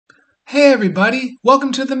Hey everybody,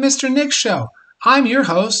 welcome to the Mr. Nyck Show. I'm your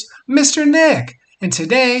host, Mr. Nyck, and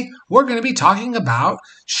today we're going to be talking about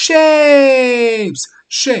shapes.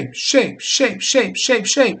 Shape, shape, shape, shape, shape,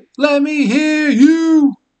 shape. Let me hear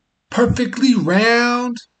you. Perfectly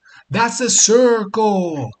round, that's a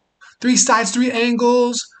circle. Three sides, three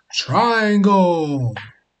angles, triangle.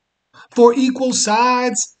 Four equal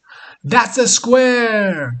sides, that's a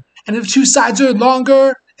square. And if two sides are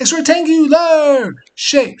longer, it's rectangular.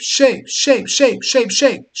 Shape, shape, shape, shape, shape,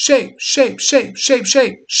 shape, shape, shape, shape, shape,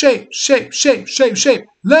 shape, shape, shape, shape, shape, shape.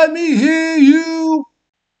 Let me hear you.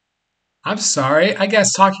 I'm sorry, I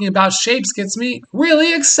guess talking about shapes gets me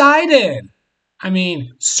really excited. I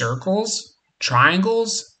mean, circles,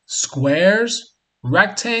 triangles, squares,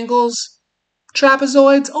 rectangles,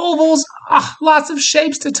 trapezoids, ovals, lots of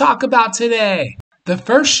shapes to talk about today. The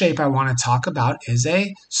first shape I want to talk about is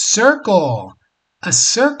a circle. A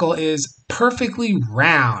circle is perfectly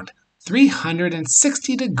round,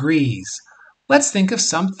 360 degrees. Let's think of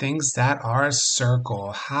some things that are a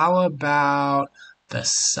circle. How about the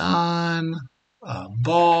sun, a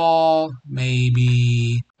ball,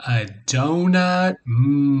 maybe a donut?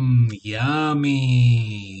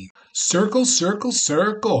 Yummy. Circle, circle,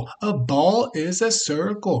 circle. A ball is a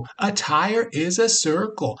circle. A tire is a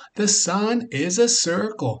circle. The sun is a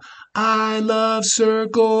circle. I love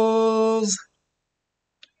circles.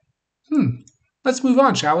 Let's move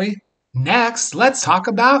on, shall we? Next, let's talk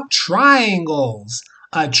about triangles.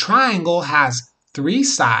 A triangle has three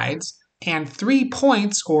sides and 3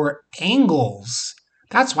 points or angles.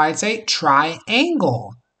 That's why it's a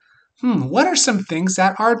triangle. What are some things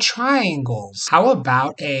that are triangles? How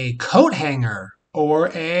about a coat hanger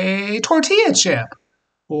or a tortilla chip?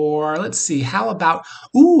 Or let's see, how about,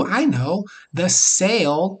 I know, the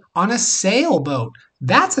sail on a sailboat.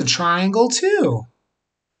 That's a triangle too.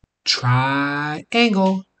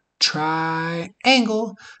 Triangle,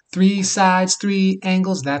 triangle. Three sides, three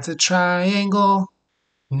angles. That's a triangle.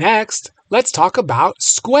 Next, let's talk about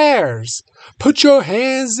squares. Put your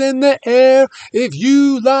hands in the air if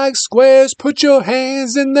you like squares. Put your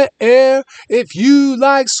hands in the air if you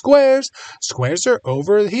like squares. Squares are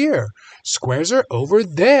over here. Squares are over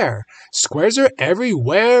there. Squares are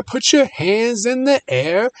everywhere. Put your hands in the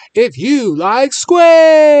air if you like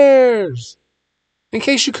squares. In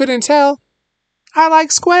case you couldn't tell, I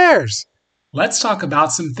like squares. Let's talk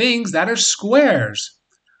about some things that are squares.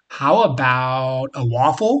 How about a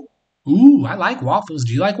waffle? I like waffles.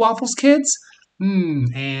 Do you like waffles, kids?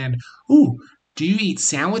 And do you eat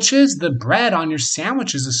sandwiches? The bread on your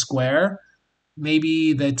sandwich is a square.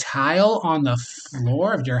 Maybe the tile on the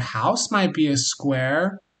floor of your house might be a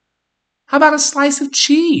square. How about a slice of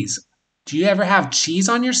cheese? Do you ever have cheese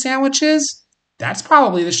on your sandwiches? That's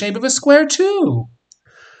probably the shape of a square, too.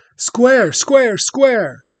 Square, square,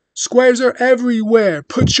 square. Squares are everywhere.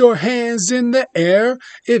 Put your hands in the air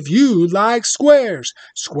if you like squares.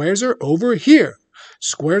 Squares are over here.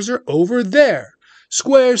 Squares are over there.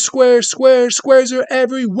 Squares, squares, squares, squares are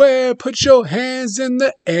everywhere. Put your hands in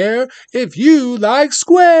the air if you like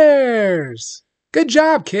squares. Good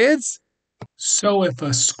job, kids. So if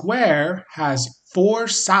a square has four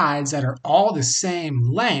sides that are all the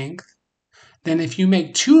same length, then if you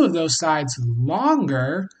make two of those sides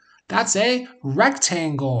longer, that's a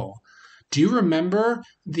rectangle. Do you remember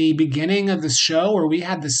the beginning of the show where we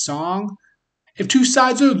had the song? If two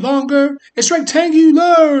sides are longer, it's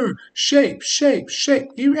rectangular. Shape, shape, shape.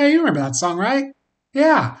 You remember that song, right?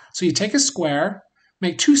 Yeah. So you take a square,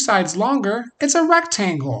 make two sides longer, it's a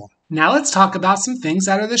rectangle. Now let's talk about some things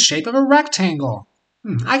that are the shape of a rectangle.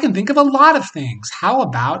 I can think of a lot of things. How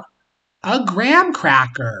about a graham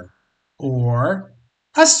cracker? Or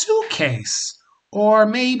a suitcase? Or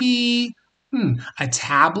maybe a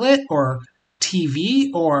tablet or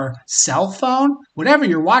TV or cell phone? Whatever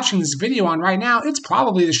you're watching this video on right now, it's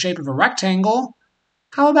probably the shape of a rectangle.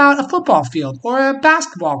 How about a football field or a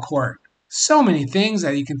basketball court? So many things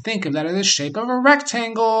that you can think of that are the shape of a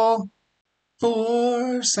rectangle.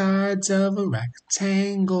 Four sides of a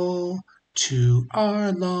rectangle. Two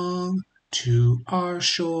are long, two are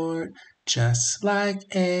short, just like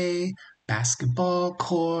a basketball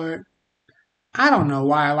court. I don't know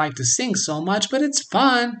why I like to sing so much, but it's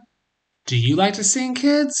fun. Do you like to sing,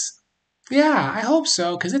 kids? Yeah, I hope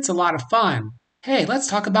so, because it's a lot of fun. Hey, let's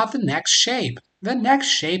talk about the next shape. The next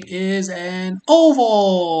shape is an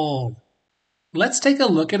oval. Let's take a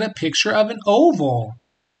look at a picture of an oval.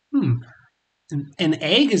 An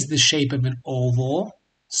egg is the shape of an oval.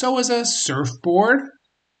 So is a surfboard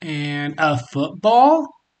and a football.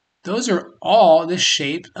 Those are all the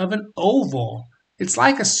shape of an oval. It's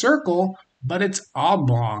like a circle, but it's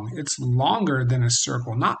oblong. It's longer than a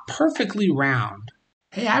circle, not perfectly round.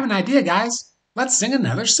 Hey, I have an idea, guys. Let's sing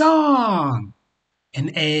another song.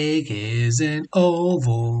 An egg is an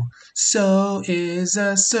oval, so is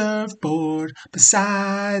a surfboard.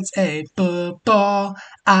 Besides a football,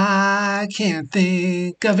 I can't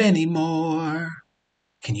think of any more.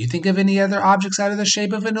 Can you think of any other objects out of the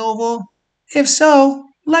shape of an oval? If so,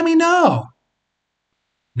 let me know.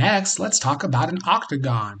 Next, let's talk about an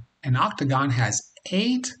octagon. An octagon has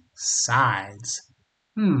 8 sides.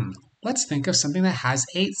 Let's think of something that has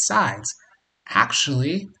 8 sides.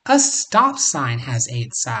 Actually, a stop sign has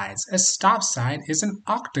 8 sides. A stop sign is an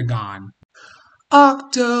octagon.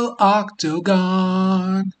 Octagon.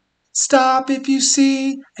 Stop if you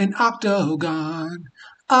see an octagon.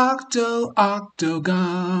 Octagon,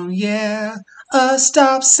 yeah. A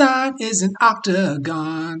stop sign is an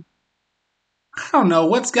octagon. I don't know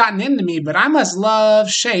what's gotten into me, but I must love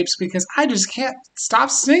shapes because I just can't stop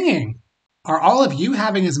singing. Are all of you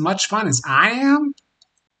having as much fun as I am?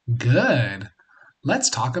 Good. Let's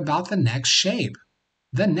talk about the next shape.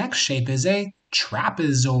 The next shape is a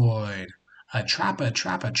trapezoid. A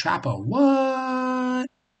trappa, what?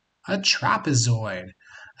 A trapezoid.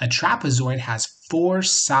 A trapezoid has 4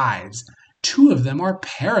 sides. 2 of them are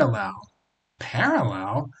parallel.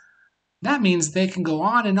 Parallel? That means they can go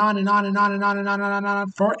on and on and on and on and on and on and on and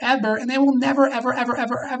on forever, and they will never,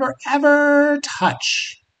 ever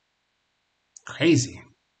touch. Crazy.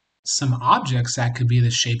 Some objects that could be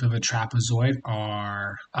the shape of a trapezoid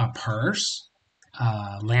are a purse,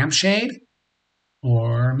 a lampshade,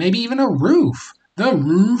 or maybe even a roof. The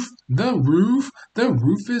roof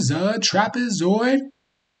is a trapezoid.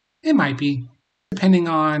 It might be, depending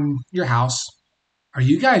on your house. Are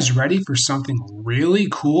you guys ready for something really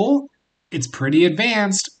cool? It's pretty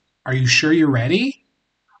advanced. Are you sure you're ready?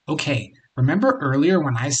 Okay, remember earlier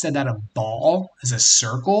when I said that a ball is a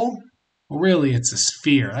circle? Well, really, it's a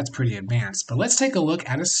sphere. That's pretty advanced. But let's take a look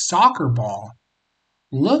at a soccer ball.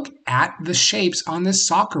 Look at the shapes on this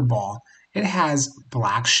soccer ball. It has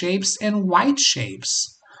black shapes and white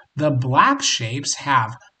shapes. The black shapes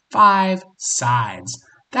have 5 sides.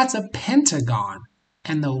 That's a pentagon.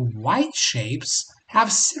 And the white shapes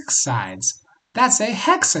have 6 sides. That's a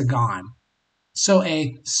hexagon. So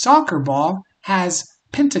a soccer ball has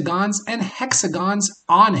pentagons and hexagons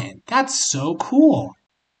on it. That's so cool.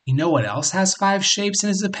 You know what else has 5 shapes and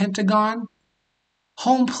is a pentagon?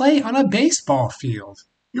 Home plate on a baseball field.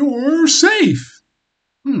 You're safe.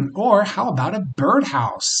 Or how about a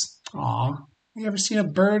birdhouse? Aw, you ever seen a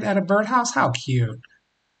bird at a birdhouse? How cute.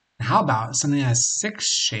 And how about something that has 6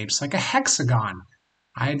 shapes like a hexagon?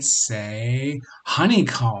 I'd say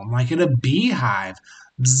honeycomb, like in a beehive.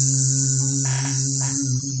 Bzzz.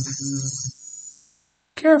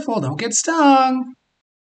 Careful, don't get stung.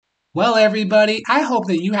 Well, everybody, I hope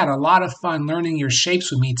that you had a lot of fun learning your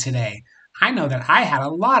shapes with me today. I know that I had a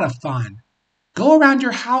lot of fun. Go around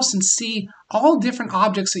your house and see all different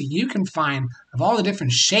objects that you can find of all the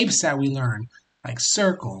different shapes that we learned, like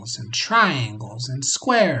circles and triangles and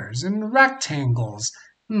squares and rectangles,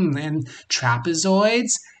 and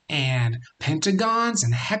trapezoids and pentagons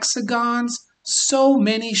and hexagons. So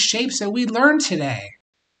many shapes that we learned today.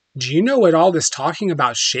 Do you know what all this talking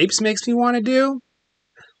about shapes makes me want to do?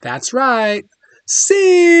 That's right.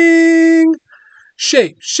 Sing!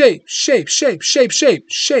 Shape, shape, shape, shape, shape, shape,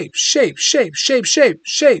 shape, shape, shape, shape, shape,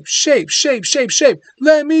 shape, shape, shape, shape, shape.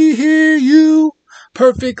 Let me hear you.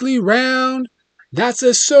 Perfectly round. That's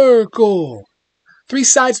a circle. 3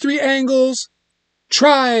 sides, 3 angles.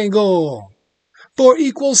 Triangle. 4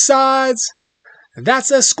 equal sides.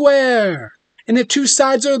 That's a square. And if 2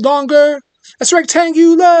 sides are longer, that's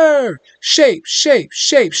rectangular. Shape, shape,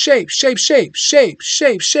 shape, shape, shape, shape, shape,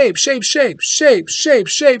 shape, shape, shape, shape, shape, shape,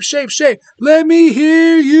 shape, shape, shape. Let me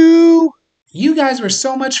hear you. You guys were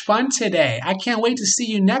so much fun today. I can't wait to see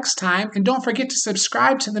you next time. And don't forget to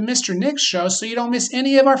subscribe to the Mr. Nyck Show so you don't miss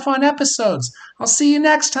any of our fun episodes. I'll see you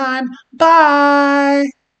next time.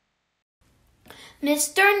 Bye.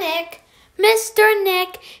 Mr. Nyck, Mr.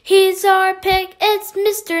 Nyck, he's our pig. It's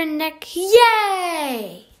Mr. Nyck.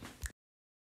 Yay!